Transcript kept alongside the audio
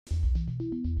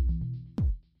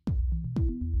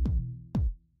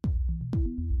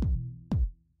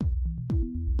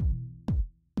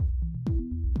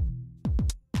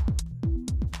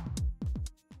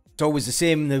It's always the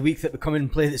same. The week that we come in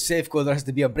and play the Safeco, there has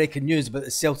to be a breaking news about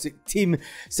the Celtic team,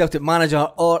 Celtic manager,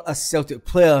 or a Celtic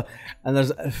player. And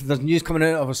there's news coming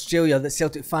out of Australia that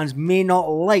Celtic fans may not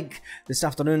like this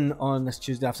afternoon, on this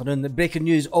Tuesday afternoon. The breaking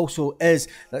news also is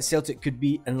that Celtic could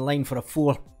be in line for a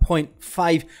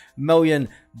 £4.5 million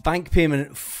bank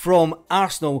payment from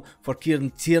Arsenal for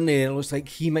Kieran Tierney. It looks like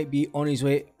he might be on his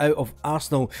way out of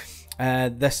Arsenal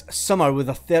this summer, with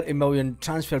a £30 million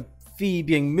transfer fee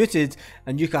being mooted,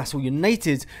 and Newcastle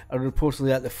United are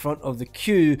reportedly at the front of the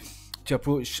queue to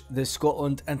approach the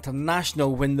Scotland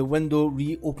international when the window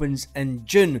reopens in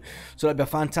June. So that'd be a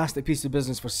fantastic piece of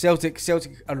business for Celtic.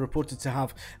 Celtic are reported to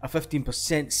have a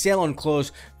 15% sell-on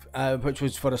clause, which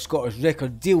was for a Scottish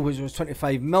record deal, which was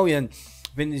 £25 million.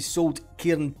 When they sold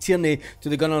Kieran Tierney to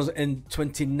the Gunners in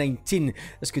 2019.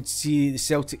 This could see the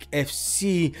Celtic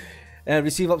FC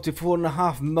receive up to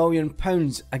 £4.5 million.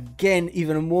 Again,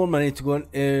 even more money to go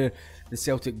into the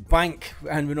Celtic Bank,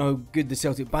 and we know how good the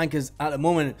Celtic Bank is at the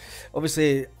moment.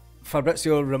 Obviously,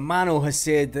 Fabrizio Romano has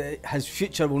said that his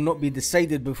future will not be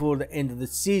decided before the end of the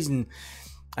season.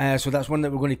 So that's one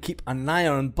that we're going to keep an eye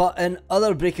on. But in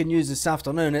other breaking news this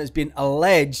afternoon, it's been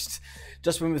alleged,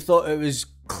 just when we thought it was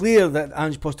clear that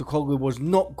Ange Postecogou was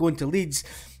not going to Leeds,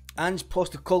 Ange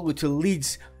Postecogou to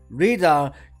Leeds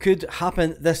radar could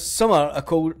happen this summer,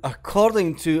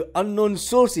 according to unknown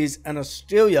sources in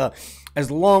Australia, as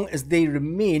long as they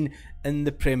remain in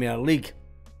the Premier League.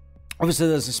 Obviously,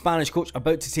 there's a Spanish coach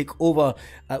about to take over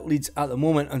at Leeds at the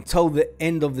moment until the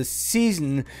end of the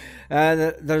season.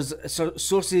 There's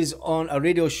sources on a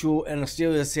radio show in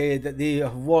Australia say that they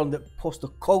have warned that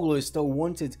Postecoglou is still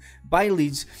wanted by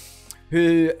Leeds,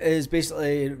 who is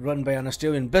basically run by an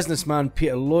Australian businessman,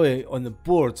 Peter Loy, on the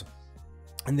board.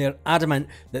 And they're adamant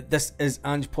that this is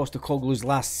Ange Postecoglou's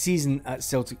last season at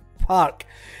Celtic Park.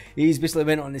 He's basically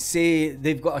went on to say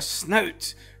they've got a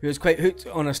snout who is quite hooked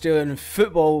on Australian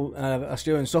football,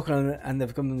 Australian soccer, and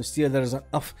they've come to the steer. There's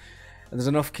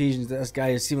enough occasions that this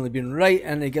guy has seemingly been right,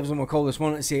 and he gives them a call this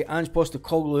morning to say Ange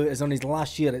Postecoglu is on his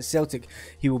last year at Celtic.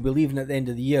 He will be leaving at the end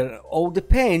of the year. It all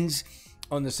depends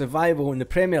on the survival in the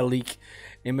Premier League,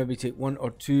 and maybe take one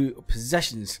or two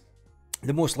positions.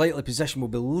 The most likely position will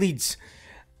be Leeds.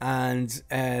 And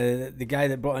the guy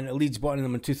that brought in Leeds brought in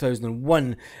them in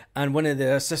 2001, and one of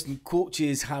the assistant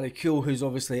coaches, Harry Kewell, who's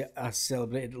obviously a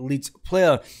celebrated Leeds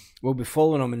player, will be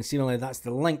following him, and seemingly that's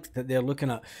the link that they're looking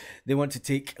at. They want to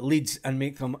take Leeds and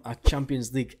make them a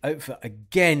Champions League outfit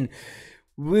again.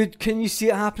 Can you see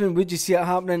it happening? Would you see it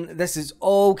happening? This is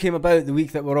all came about the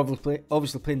week that we're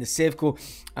obviously playing the Safeco,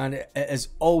 and it is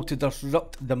all to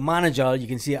disrupt the manager. You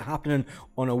can see it happening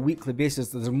on a weekly basis.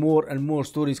 There's more and more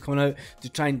stories coming out to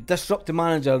try and disrupt the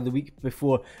manager the week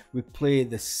before we play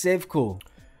the Safeco.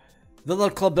 The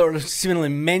other club that was seemingly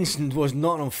mentioned was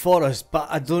Nottingham Forest, but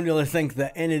I don't really think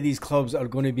that any of these clubs are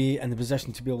going to be in the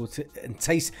position to be able to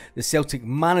entice the Celtic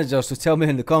manager. So tell me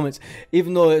in the comments,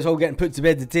 even though it's all getting put to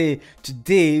bed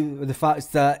today with the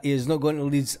fact that he is not going to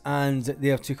Leeds and they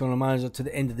have taken on a manager to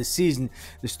the end of the season,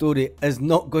 the story is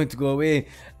not going to go away.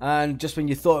 And just when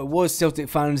you thought it was, Celtic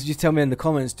fans, you tell me in the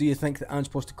comments, do you think that Ange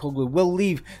Postecoglu will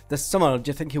leave this summer? Do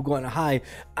you think he'll go on a high?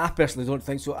 I personally don't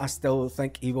think so. I still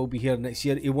think he will be here next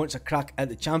year. He wants a crack at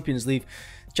the Champions League.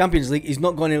 He's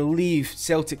not going to leave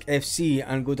Celtic FC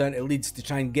and go down to Leeds to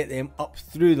try and get them up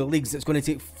through the leagues. It's going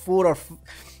to take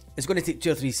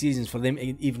 2 or 3 seasons for them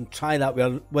to even try that.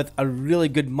 With a really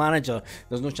good manager,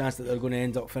 there's no chance that they're going to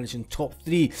end up finishing top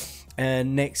 3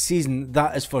 next season.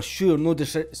 That is for sure. No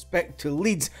disrespect to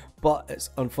Leeds, but it's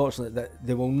unfortunate that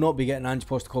they will not be getting Ange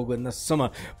Postecoglu in this summer.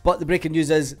 But the breaking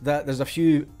news is that there's a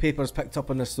few papers picked up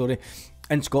on this story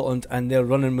in Scotland, and they're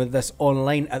running with this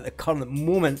online at the current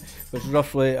moment, which is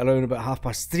roughly around about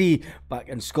 3:30 back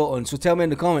in Scotland. So tell me in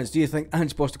the comments, do you think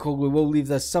Ange Postecoglu will leave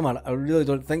this summer? I really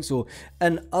don't think so.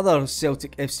 In other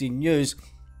Celtic FC news,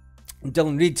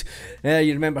 Dylan Reid,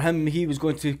 you remember him, he was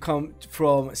going to come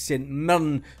from St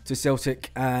Mirren to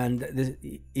Celtic, and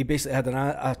he basically had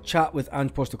a chat with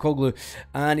Ange Postecoglu,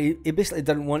 and he basically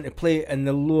didn't want to play in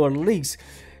the lower leagues.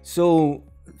 So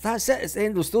that's it, it's the end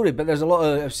of the story. But there's a lot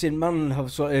of St Mirren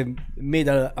have sort of made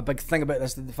a big thing about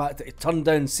this, the fact that he turned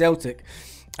down Celtic,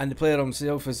 and the player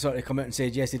himself has sort of come out and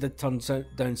said yes, he did turn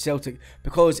down Celtic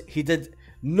because he did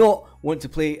not want to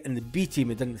play in the B team.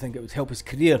 He didn't think it would help his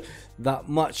career that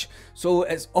much. So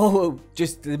it's all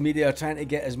just the media trying to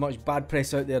get as much bad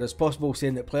press out there as possible,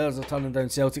 saying that players are turning down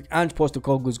Celtic, Ange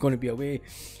Postecoglu is going to be away.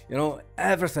 You know,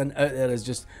 everything out there is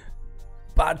just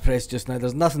bad press just now.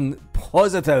 There's nothing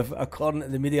positive according to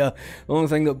the media. The only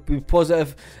thing that will be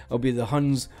positive will be the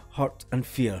Huns' hurt and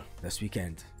fear this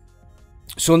weekend.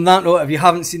 So on that note, if you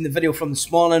haven't seen the video from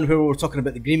this morning where we were talking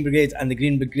about the Green Brigade and the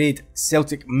Green Brigade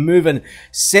Celtic moving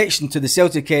section to the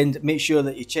Celtic end, make sure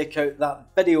that you check out that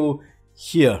video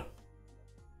here.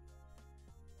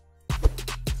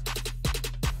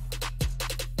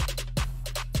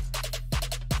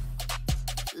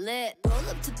 Lit. Roll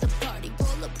up to the party,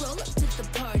 roll up to the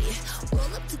party.